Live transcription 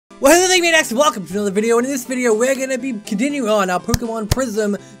Well, hello there, Next, welcome to another video, and in this video, we're gonna be continuing on our Pokemon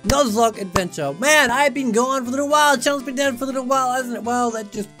Prism Nuzlocke adventure. Man, I've been gone for a little while, the channel's been dead for a little while, hasn't it? Well,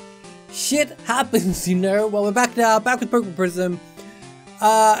 that just... shit happens, you know? Well, we're back now, back with Pokemon Prism.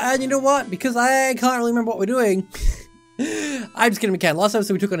 And you know what? Because I can't really remember what we're doing, I'm just kidding, we can. Last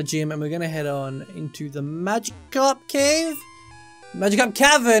episode we took on a gym, and we're gonna head on into the MAGIKARP cave? MAGIKARP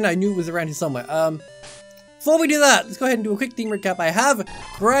cavern! I knew it was around here somewhere. Before we do that, let's go ahead and do a quick team recap. I have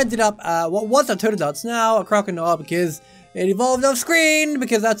grinded up what was a Totodile. It's now a Crocodile because it evolved off screen,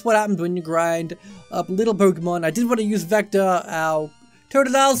 because that's what happens when you grind up little Pokemon. I did want to use Vector, our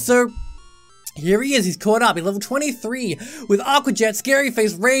Totodile, so here he is. He's caught up. He's level 23 with Aqua Jet, Scary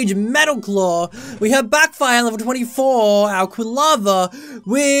Face, Rage, Metal Claw. We have Backfire, level 24, our Quilava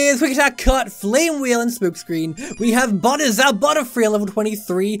with Quick Attack, Cut, Flame Wheel, and Smokescreen. We have Butters, our Butterfree, level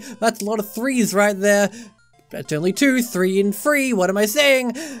 23. That's a lot of threes right there. That's only 2, 3, and 3. What am I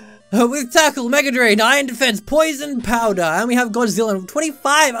saying? With Tackle, Mega Drain, Iron Defense, Poison Powder, and we have Godzilla,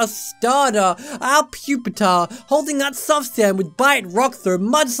 25, a Starter, our Pupitar, holding that Soft Stand with Bite, Rock Throw,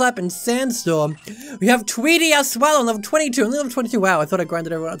 Mud Slap, and Sandstorm. We have Tweety, our Swallow, level 22, and level 22, wow, I thought I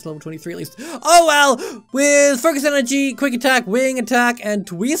grinded everyone up to level 23 at least. Oh well, with Focus Energy, Quick Attack, Wing Attack, and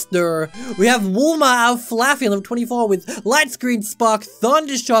Twister. We have Wulma, our Flaffy, level 24, with Light Screen, Spark,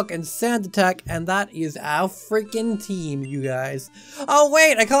 Thunder Shock, and Sand Attack, and that is our freaking team, you guys. Oh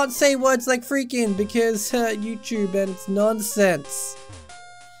wait, I can't say words like freaking because YouTube and it's nonsense.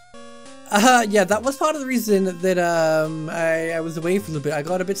 Yeah, that was part of the reason that I was away for a little bit. I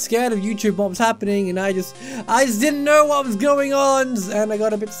got a bit scared of YouTube, what was happening, and I just didn't know what was going on, and I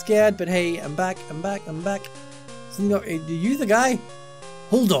got a bit scared. But hey, I'm back. So, are you the guy?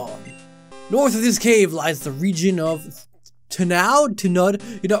 Hold on. North of this cave lies the region of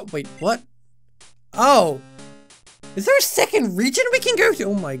Tanud. You know, wait, what? Oh. Is there a second region we can go to?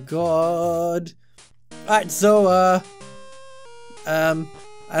 Oh my god. Alright, so, I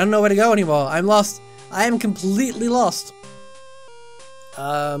don't know where to go anymore. I'm lost. I am completely lost.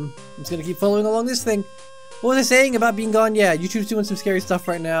 I'm just gonna keep following along this thing. What was I saying about being gone? Yeah, YouTube's doing some scary stuff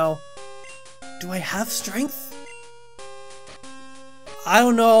right now. Do I have strength? I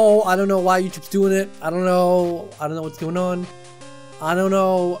don't know. I don't know why YouTube's doing it. I don't know what's going on. I don't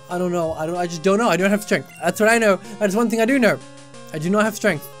know. I just don't know. I don't have strength. That's what I know. That's one thing I do know. I do not have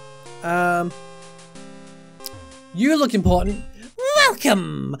strength. You look important.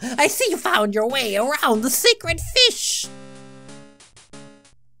 Welcome! I see you found your way around the sacred fish.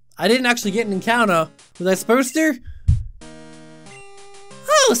 I didn't actually get an encounter. Was I supposed to?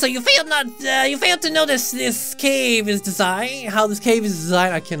 Oh, so you failed to notice this cave is designed? How this cave is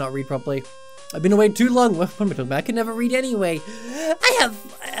designed? I cannot read properly. I've been away too long. What am I talking about? I can never read anyway. I have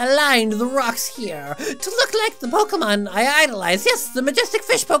aligned the rocks here to look like the Pokemon I idolize. Yes, the majestic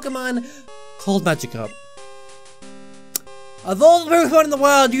fish Pokemon called MAGIKARP. Of all the Pokemon in the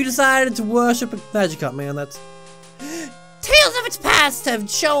world, you decided to worship MAGIKARP, man. That's... Tales of its past have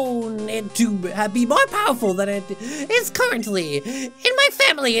shown it to be more powerful than it is currently. In my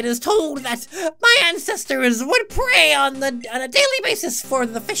family, it is told that my ancestors would pray on a daily basis for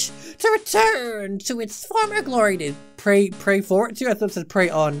the fish to return to its former glory. Did pray for it too? I thought it said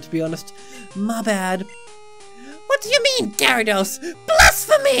pray on, to be honest. My bad. What do you mean, Gyarados?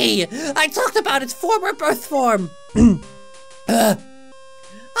 Blasphemy! I talked about its former birth form.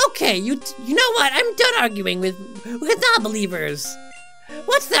 Okay, you know what? I'm done arguing with non-believers.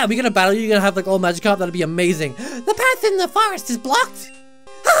 What's that? We gonna battle you? You gonna have like all MAGIKARP? That'd be amazing. The path in the forest is blocked.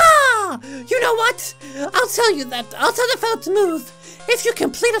 Ha! You know what? I'll tell the fellow to move if you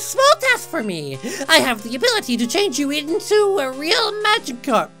complete a small task for me. I have the ability to change you into a real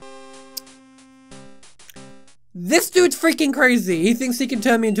MAGIKARP. This dude's freaking crazy. He thinks he can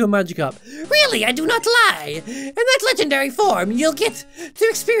turn me into a MAGIKARP. Really, I do not lie. In that legendary form, you'll get to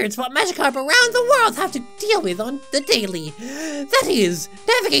experience what MAGIKARP around the world have to deal with on the daily. That is,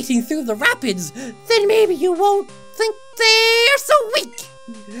 navigating through the rapids. Then maybe you won't think they're so weak.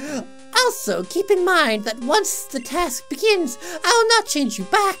 Also, keep in mind that once the task begins, I will not change you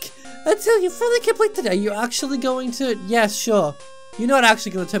back until you fully complete it. Are you actually going to? Yes, sure. You're not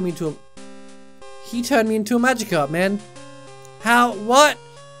actually going to turn me into a... He turned me into a MAGIKARP, man. How? What?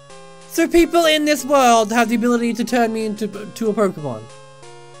 So people in this world have the ability to turn me into a Pokemon.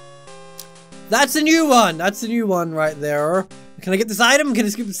 That's a new one. That's a new one right there. Can I get this item? Can I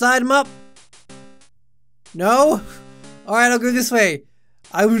scoop this item up? No? Alright, I'll go this way.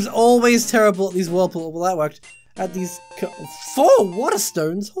 I was always terrible at these whirlpool. Well, that worked. At these... 4 water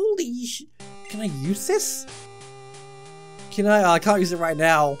stones? Holy sh... Can I use this? Can I? Oh, I can't use it right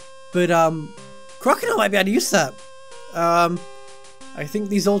now. But, Crocodile might be able to use that. I think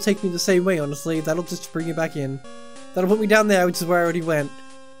these all take me the same way, honestly. That'll just bring me back in. That'll put me down there, which is where I already went.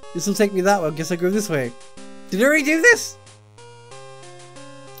 This will take me that way. I guess I go this way. Did I already do this?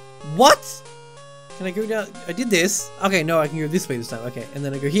 What? Can I go down? I did this. Okay, no, I can go this way this time. Okay, and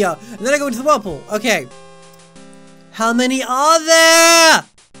then I go here. And then I go into the whirlpool. Okay. How many are there?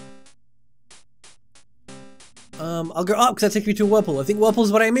 I'll go up because that takes me to a whirlpool. I think whirlpool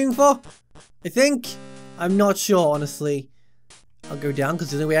is what I'm aiming for. I think. I'm not sure, honestly. I'll go down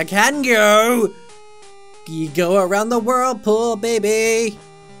because there's the only way I can go. You go around the whirlpool, baby.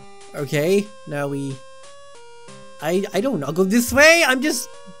 Okay, now we... I don't know. I'll go this way. I'm just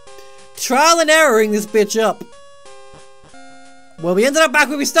trial and erroring this bitch up. Well, we ended up back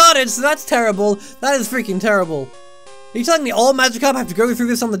where we started, so that's terrible. That is freaking terrible. Are you telling me all Magikarp have to go through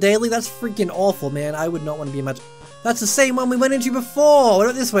this on the daily? That's freaking awful, man. I would not want to be a Magikarp. That's the same one we went into before. What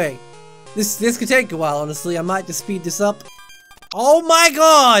about this way? This could take a while, honestly. I might just speed this up. Oh my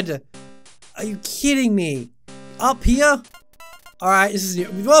god! Are you kidding me? Up here? Alright, this is new.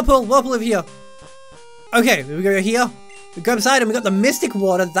 Whirlpool over here. Okay, we go here. We go inside and we got the Mystic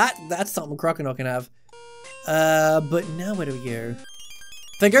Water. That's something Croconaw can have. But now where do we go?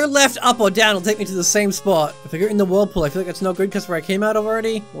 If I go left, up, or down, it'll take me to the same spot. If I go in the whirlpool, I feel like that's not good because where I came out of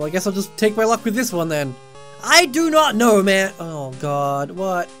already. Well, I guess I'll just take my luck with this one then. I do not know, man. Oh god,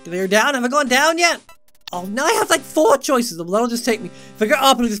 what? Did I go down? Have I gone down yet? Oh, now I have like 4 choices. Well, that'll just take me. If I go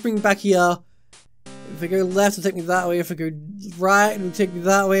up, it'll just bring me back here. If I go left, it'll take me that way. If I go right, it'll take me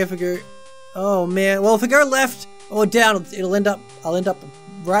that way. If I go... Oh man. Well, if I go left or down, I'll end up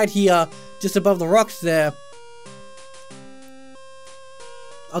right here, just above the rocks there.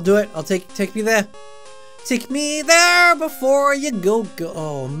 I'll do it. I'll take me there. Take me there before you go.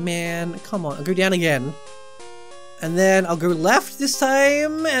 Oh man, come on. I'll go down again. And then I'll go left this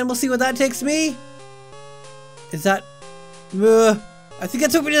time, and we'll see what that takes me. Is that... I think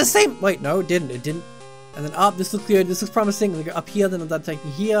it took me to the same... Wait, no, it didn't. It didn't. And then up. This looks good. This looks promising. I'm gonna go up here, then that'll take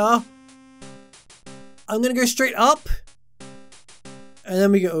me here. I'm gonna go straight up. And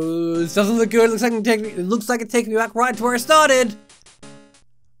then we go... Oh, this doesn't look good. It looks like it takes me back right to where I started.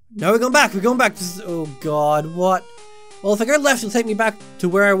 No, we're going back. We're going back. This is... Oh god, what? Well, if I go left, it'll take me back to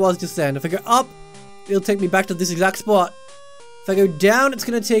where I was just then. If I go up, it'll take me back to this exact spot. If I go down, it's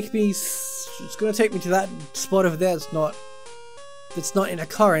gonna take me... It's gonna take me to that spot over there. That's not in a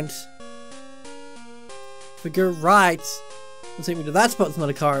current. If I go right, it'll take me to that spot that's not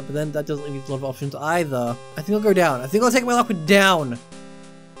a current, but then that doesn't leave me a lot of options either. I think I'll go down. I think I'll take my luck with down.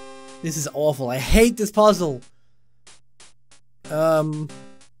 This is awful. I hate this puzzle.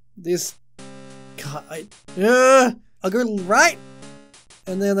 This... God, I'll go right,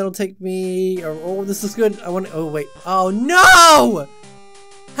 and then that'll take me... Oh, this is good. I want to... Oh, wait. Oh, no!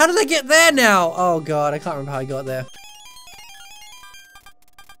 How did I get there now? Oh, God. I can't remember how I got there.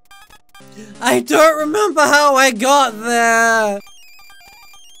 I don't remember how I got there!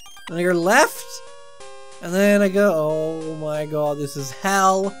 And I go left, and then I go... Oh, my God. This is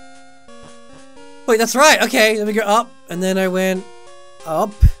hell. Wait, that's right. Okay, let me go up, and then I went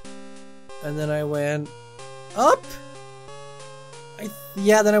up. And then I went up.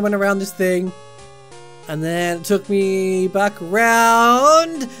 Yeah, then I went around this thing. And then it took me back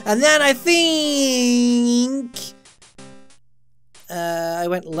around. And then I think... I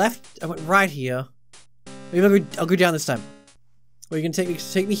went left. I went right here. Maybe I'll go down this time. Or you can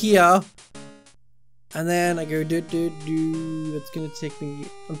take me here. And then I go do. It's gonna take me...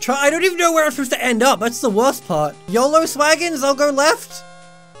 I don't even know where I'm supposed to end up. That's the worst part. YOLO Swaggins, I'll go left.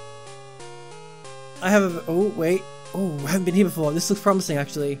 I have a... Oh, wait. Oh, I haven't been here before. This looks promising,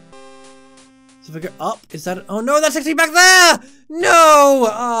 actually. So if I go up, is that... Oh, no, that's actually back there!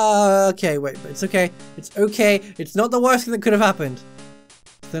 No! Okay, wait, but it's okay. It's okay. It's not the worst thing that could have happened.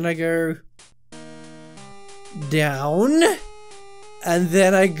 Then I go... down. And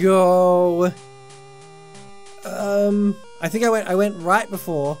then I go... I think I went right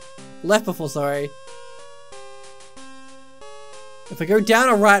before. Left before, sorry. If I go down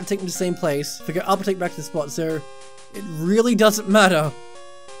or right, it'll take me to the same place. If I go up, it'll take me back to the spot, so it really doesn't matter.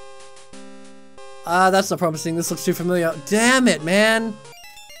 That's not promising. This looks too familiar. Damn it, man!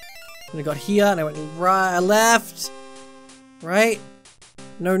 And I got here, and I went right, left, right.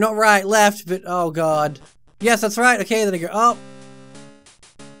 No, not right, left, but oh god. Yes, that's right. Okay, then I go up.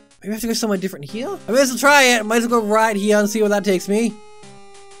 Maybe I have to go somewhere different here? I may as well try it. I might as well go right here and see where that takes me.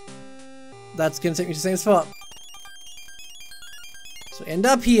 That's gonna take me to the same spot. So end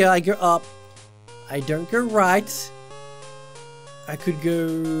up here, I go up. I don't go right. I could go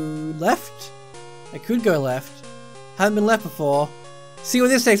left. I could go left. Haven't been left before. See what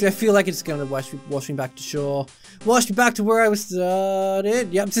this takes me. I feel like it's gonna wash me back to shore. Wash me back to where I was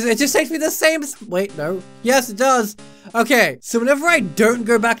started. Yep, it just takes me the same. Wait, no. Yes, it does. Okay, so whenever I don't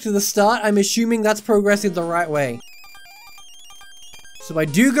go back to the start, I'm assuming that's progressing the right way. So I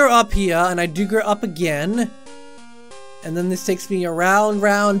do go up here, and I do go up again. And then this takes me around,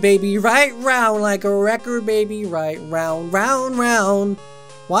 round, baby, right round, like a record, baby, right round, round, round.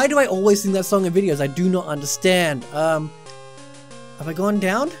 Why do I always sing that song in videos? I do not understand. Have I gone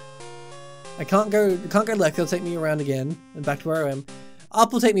down? I can't go left, it'll take me around again, and back to where I am.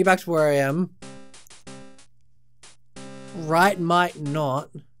 Up will take me back to where I am. Right might not.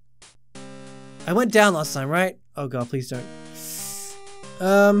 I went down last time, right? Oh god, please don't.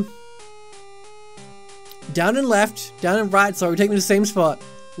 Down and left, down and right, sorry, take me to the same spot.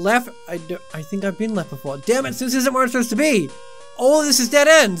 Left, I think I've been left before. Damn it, this isn't where I'm supposed to be! All of this is dead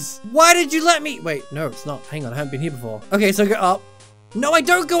ends! Why did you let me? Wait, no, it's not. Hang on, I haven't been here before. Okay, so go up. No, I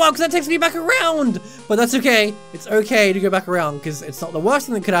don't go up, because that takes me back around! But that's okay. It's okay to go back around, because it's not the worst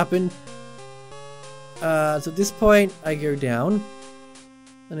thing that could happen. So at this point, I go down.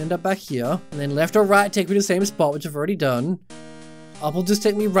 And end up back here. And then left or right take me to the same spot, which I've already done. Up will just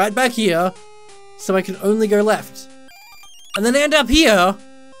take me right back here. So I can only go left. And then I end up here.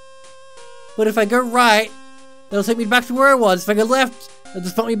 But if I go right, that'll take me back to where I was. If I go left, it'll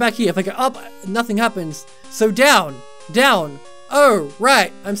just put me back here. If I go up, nothing happens. So down, down. Oh,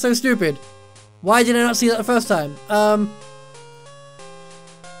 right. I'm so stupid. Why did I not see that the first time?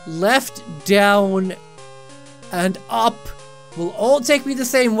 Left, down, and up will all take me the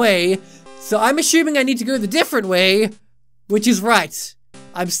same way. So I'm assuming I need to go the different way, which is right.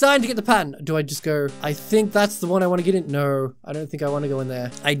 I'm starting to get the pattern. Do I just go? I think that's the one I want to get in. No, I don't think I want to go in there.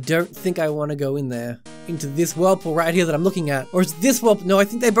 I don't think I want to go in there. Into this whirlpool right here that I'm looking at. Or is this whirlpool? No, I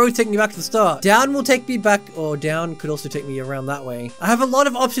think they both take me back to the start. Down will take me back, or down could also take me around that way. I have a lot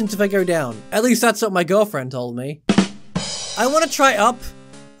of options if I go down. At least that's what my girlfriend told me. I want to try up.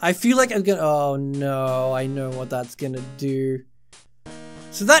 I feel like I'm gonna, oh no, I know what that's gonna do.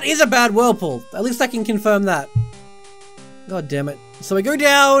 So that is a bad whirlpool. At least I can confirm that. God damn it. So I go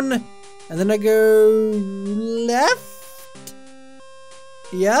down, and then I go left?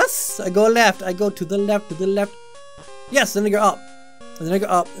 Yes, I go left. I go to the left, to the left. Yes, then I go up. And then I go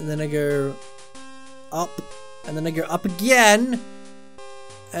up, and then I go up, and then I go up again.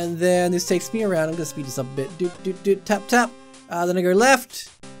 And then this takes me around. I'm gonna speed this up a bit. Do, do, do, tap, tap. Then I go left.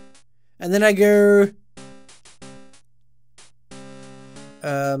 And then I go...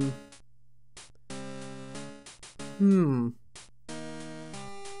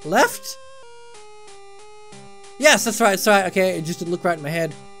 Left? Yes, that's right, okay, it just didn't look right in my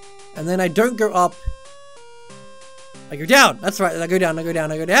head. And then I don't go up. I go down, that's right, I go down, I go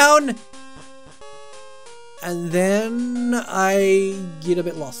down, I go down. And then I get a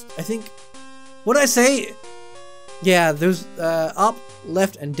bit lost, I think. What did I say? Yeah, those, up,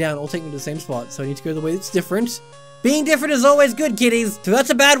 left, and down all take me to the same spot, so I need to go the way that's different. Being different is always good, kiddies! So that's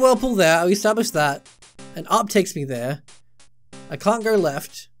a bad whirlpool there, we established that. And up takes me there. I can't go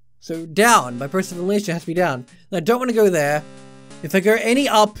left. So down, by process of elimination, it has to be down. And I don't want to go there. If I go any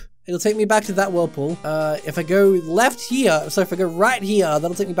up, it'll take me back to that whirlpool. If I go left here, so if I go right here,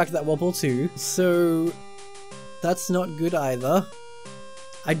 that'll take me back to that whirlpool too. So that's not good either.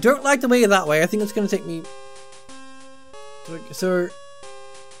 I don't like the way that way. I think it's going to take me... So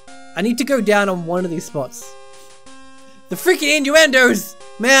I need to go down on one of these spots. The freaking innuendos!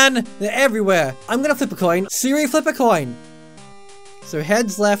 Man, they're everywhere. I'm gonna flip a coin. Siri, flip a coin. So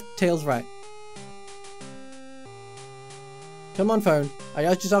heads left, tails right. Come on, phone. I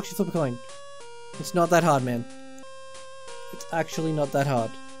just actually flip a coin. It's not that hard, man. It's actually not that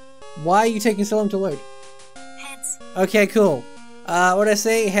hard. Why are you taking so long to load? Heads. Okay, cool. What did I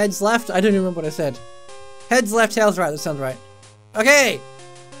say? Heads left? I don't even remember what I said. Heads left, tails right. That sounds right. Okay!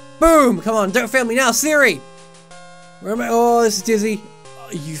 Boom! Come on, don't fail me now, Siri! Where am I? Oh, this is dizzy. Oh,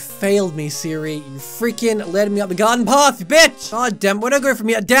 you failed me, Siri. You freaking led me up the garden path, you bitch! God damn, where do I go from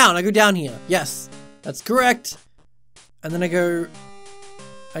here? Down. I go down here. Yes. That's correct. And then I go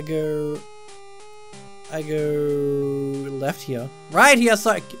left here. Right here,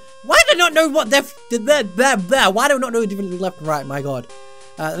 sorry. Why do I not know what left, why do I not know the difference between left and right? My god.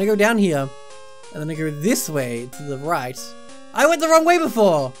 Then I go down here. And then I go this way to the right. I went the wrong way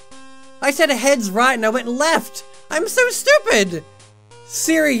before. I said heads right and I went left. I'm so stupid.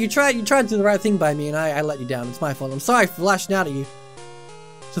 Siri, you tried to do the right thing by me and I let you down. It's my fault. I'm sorry for lashing out at you.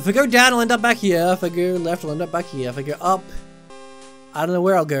 So if I go down, I'll end up back here. If I go left, I'll end up back here. If I go up, I don't know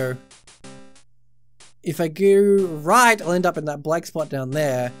where I'll go. If I go right, I'll end up in that black spot down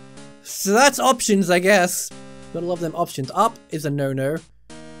there. So that's options, I guess. Gotta love them options. Up is a no-no.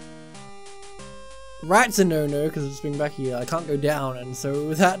 Right's a no-no, because it's bring back here. I can't go down, and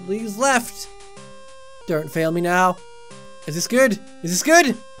so that leaves left. Don't fail me now. Is this good? Is this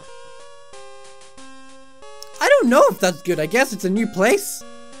good? I don't know if that's good. I guess it's a new place.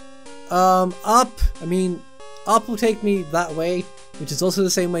 Up. I mean, up will take me that way, which is also the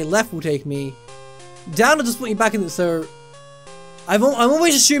same way left will take me. Down will just put you back in the, so I'm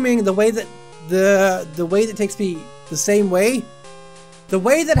always assuming the way that the way that takes me the same way. The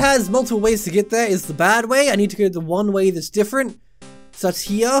way that has multiple ways to get there is the bad way. I need to go the one way that's different. So that's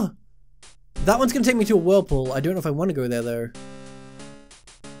here. That one's gonna take me to a whirlpool. I don't know if I want to go there though.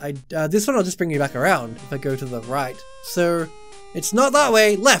 This one will just bring me back around if I go to the right. So it's not that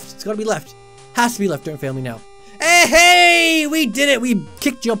way. Left. It's gotta be left. Has to be left. Don't fail me now. Hey, hey! We did it! We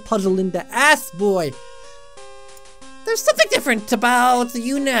kicked your puzzle in the ass, boy! There's something different about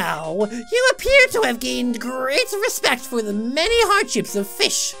you now. You appear to have gained great respect for the many hardships of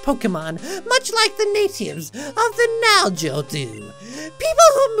fish Pokemon, much like the natives of the Naljo do. People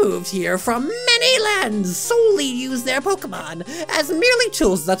who moved here from many lands solely use their Pokemon as merely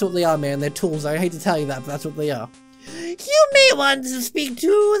tools. That's what they are, man. They're tools. I hate to tell you that, but that's what they are. You may want to speak to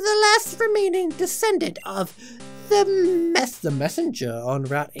the last remaining descendant of the messenger on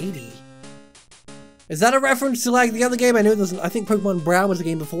Route 80. Is that a reference to like the other game? I know there's. I think Pokemon Brown was the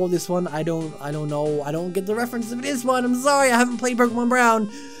game before this one. I don't know. I don't get the reference if it is one. I'm sorry, I haven't played Pokemon Brown.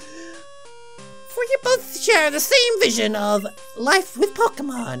 For you both share the same vision of life with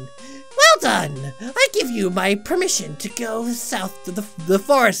Pokemon. Well done! I give you my permission to go south to the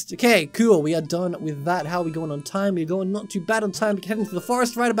forest. Okay, cool. We are done with that. How are we going on time? We're going not too bad on time. We're heading to the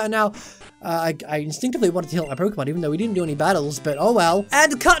forest right about now. I instinctively wanted to heal my Pokemon, even though we didn't do any battles, but oh well.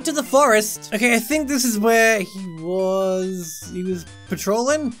 And cut to the forest. Okay, I think this is where he was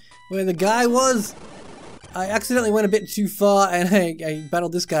patrolling, where the guy was. I accidentally went a bit too far and I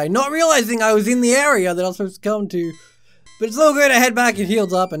battled this guy, not realizing I was in the area that I was supposed to come to. But it's all good. I head back and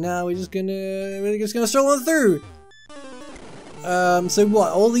healed up, and now we're just gonna stroll on through. So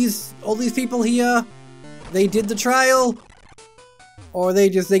what? All these people here, they did the trial, or they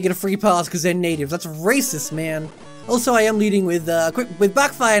get a free pass because they're natives. That's racist, man. Also, I am leading with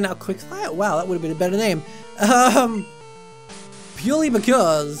Backfire now. Quickfire? Wow, that would have been a better name. Purely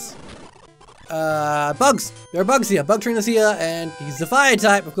because bugs. There are bugs here. Bug trainers here, and he's the fire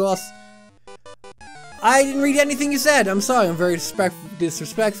type, of course. I didn't read anything you said. I'm sorry. I'm very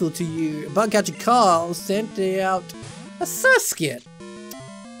disrespectful to you. Bugcatcher Carl sent out a Surskit.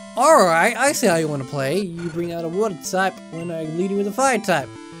 Alright, I see how you want to play. You bring out a water type when I'm leading with a fire type.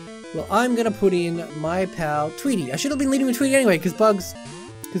 Well, I'm gonna put in my pal Tweety. I should have been leading with Tweety anyway, because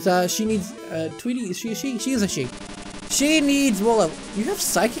she needs Tweety. She is a she. She needs more level. You have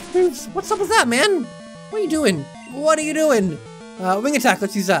psychic moves? What's up with that, man? What are you doing? What are you doing? Wing attack.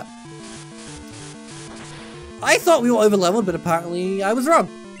 Let's use that. I thought we were over leveled, but apparently I was wrong.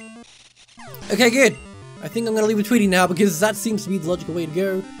 Okay, good. I think I'm gonna leave with Tweety now because that seems to be the logical way to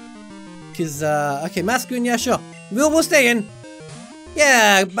go. Because okay, masculine, yeah, sure. We'll stay in.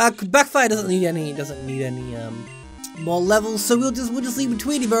 Yeah, Backfire doesn't need any more levels, so we'll just leave with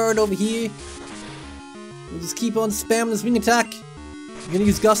Tweety Bird over here. We'll just keep on spamming this wing attack. I'm gonna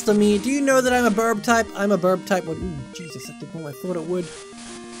use Gust on me. Do you know that I'm a burb type? I'm a burb type. What? Ooh, Jesus, that did more than I thought it would.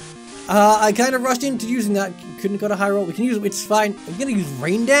 I kind of rushed into using that. Couldn't got a high roll. We can use it. It's fine. I'm gonna use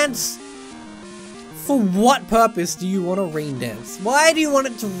Rain Dance. For what purpose do you want a Rain Dance? Why do you want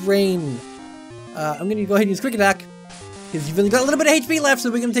it to rain? I'm gonna go ahead and use Quick Attack because you've only got a little bit of HP left, so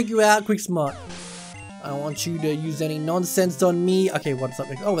we're gonna take you out. Quick Smart. I don't want you to use any nonsense on me. Okay, what's up?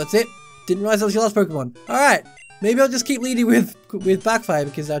 Oh, that's it. Didn't realize that was your last Pokemon. All right. Maybe I'll just keep leading with Backfire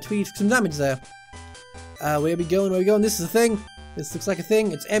because Tweety took some damage there. Where are we going? Where are we going? This is a thing. This looks like a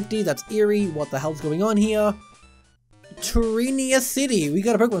thing. It's empty. That's eerie. What the hell's going on here? Terenia City. We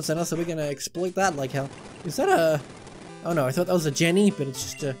got a Pokemon Center, so we're gonna exploit that like hell. Is that a... Oh no, I thought that was a Jenny, but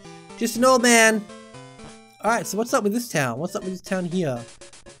it's just an old man. Alright, so what's up with this town? What's up with this town here?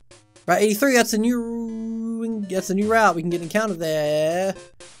 Right, 83, that's a new route. We can get an encounter there.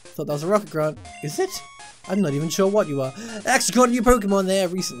 Thought that was a Rocket Grunt. Is it? I'm not even sure what you are. Actually caught a new Pokemon there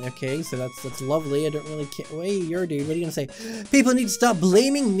recently. Okay, so that's lovely. I don't really care. Wait, you're a dude. What are you gonna say? People need to stop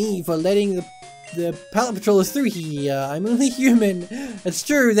blaming me for letting the pallet patrollers through here. I'm only human. It's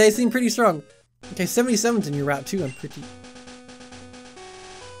true. They seem pretty strong. Okay, 77's in your route too. I'm pretty...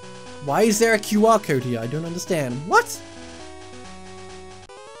 Why is there a QR code here? I don't understand. What?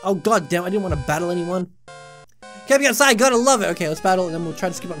 Oh god damn, I didn't want to battle anyone. Camping outside, gotta love it. Okay, let's battle, and then we'll try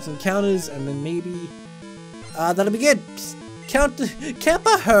to skip up some encounters, and then maybe... that'll be good.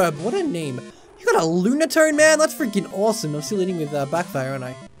 Camper Herb, what a name. You got a Lunatone, man. That's freaking awesome. I'm still leading with Backfire, aren't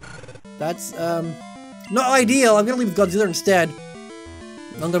I? That's not ideal. I'm gonna leave Godzilla instead.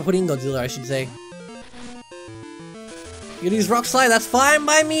 I'm gonna put in Godzilla, I should say. You use Rock Slide. That's fine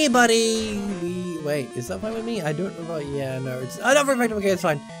by me, buddy. Wait, is that fine with me? I don't know. Yeah, no, it's not very effective. Okay, it's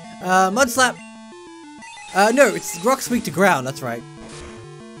fine. Mud Slap. No, it's Rock's weak to ground. That's right.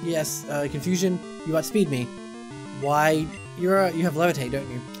 Yes. Confusion. You outspeed me. Why? You have Levitate, don't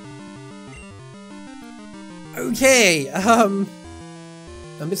you? Okay. I'm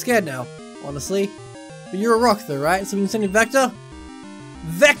a bit scared now, honestly. But you're a rock, though, right? So we can send in Vector.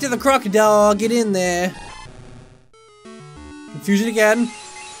 Vector the Crocodile. Get in there. Confusion again.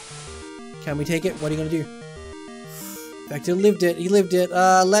 Can we take it? What are you gonna do? Vector lived it. He lived it.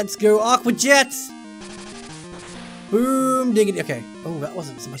 Let's go Aqua Jet. Boom. Diggity. Okay. Oh, that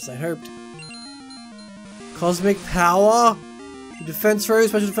wasn't so much as I hoped. Cosmic Power. Defense Rose.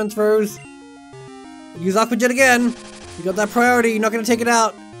 Special Defense Rose. Use Aqua Jet again. You got that priority. You're not gonna take it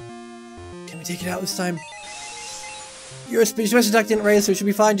out. Can we take it out this time? Your special attack didn't raise, so it should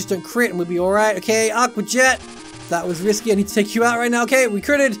be fine. Just don't crit and we'll be alright. Okay, Aqua Jet. That was risky. I need to take you out right now. Okay, we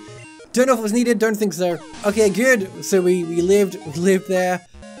critted. Don't know if it was needed. Don't think so. Okay, good. So we lived there.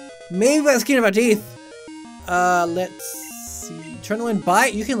 Maybe that's skin of our teeth. Let's see. Trying to learn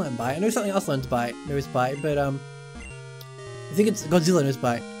Bite. You can learn Bite. I know something else learns Bite. Knows Bite, but I think it's Godzilla knows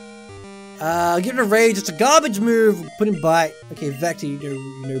Bite. Get rid of Rage. It's a garbage move. Put in Bite. Okay, Vector, you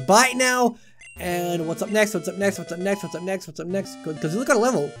know Bite now. And what's up next? What's up next? What's up next? What's up next? What's up next? Godzilla got a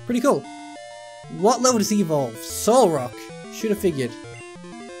level. Pretty cool. What level does he evolve? Soul Rock. Should have figured.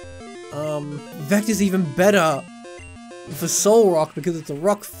 Vector's even better for Soul Rock because it's a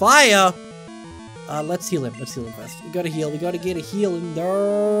Rock Fire. Let's heal him. Let's heal him first. We gotta heal. We gotta get a heal in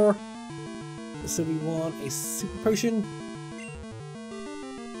there. So we want a Super Potion.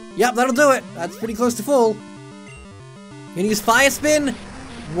 Yep, that'll do it. That's pretty close to full. Gonna use Fire Spin.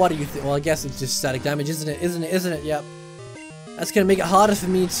 What do you think? Well, I guess it's just static damage, isn't it? Isn't it? Isn't it? Yep. That's gonna make it harder for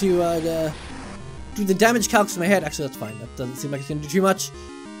me to do the damage calcs in my head. Actually, that's fine. That doesn't seem like it's gonna do too much.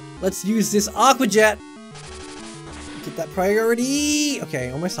 Let's use this Aqua Jet. Get that priority. Okay,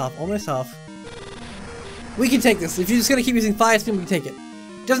 almost half. Almost half. We can take this. If you're just gonna keep using Fire Spin, we can take it.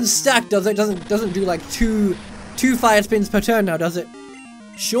 Doesn't stack, does it? Doesn't do like two Fire Spins per turn now, does it?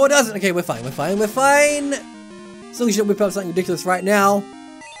 Sure doesn't. Okay, we're fine. We're fine. We're fine. Still, we should whip up something ridiculous right now.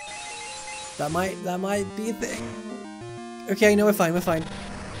 That might be a thing. Okay, no, we're fine. We're fine.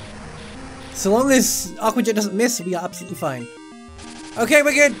 So long as Aqua Jet doesn't miss, we are absolutely fine. Okay,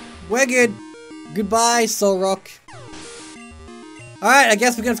 we're good. We're good. Goodbye, Soul Rock. Alright, I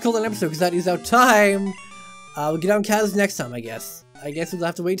guess we're gonna have to call that an episode because that is our time. We'll get on Kaz next time, I guess. I guess we'll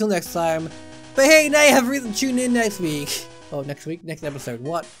have to wait till next time. But hey, now you have a reason to tune in next week. Oh, next week? Next episode.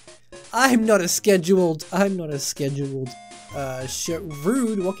 What? I'm not a scheduled show.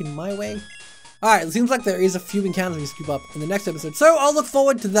 Rude, walking my way. Alright, it seems like there is a few encounters we scoop up in the next episode, so I'll look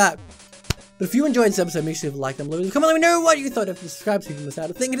forward to that. But if you enjoyed this episode, make sure you like them below. Come on, let me know what you thought. If you subscribe so you can miss out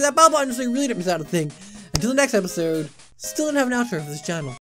a thing, and hit that bell button so you really don't miss out a thing. Until the next episode, still don't have an outro for this channel.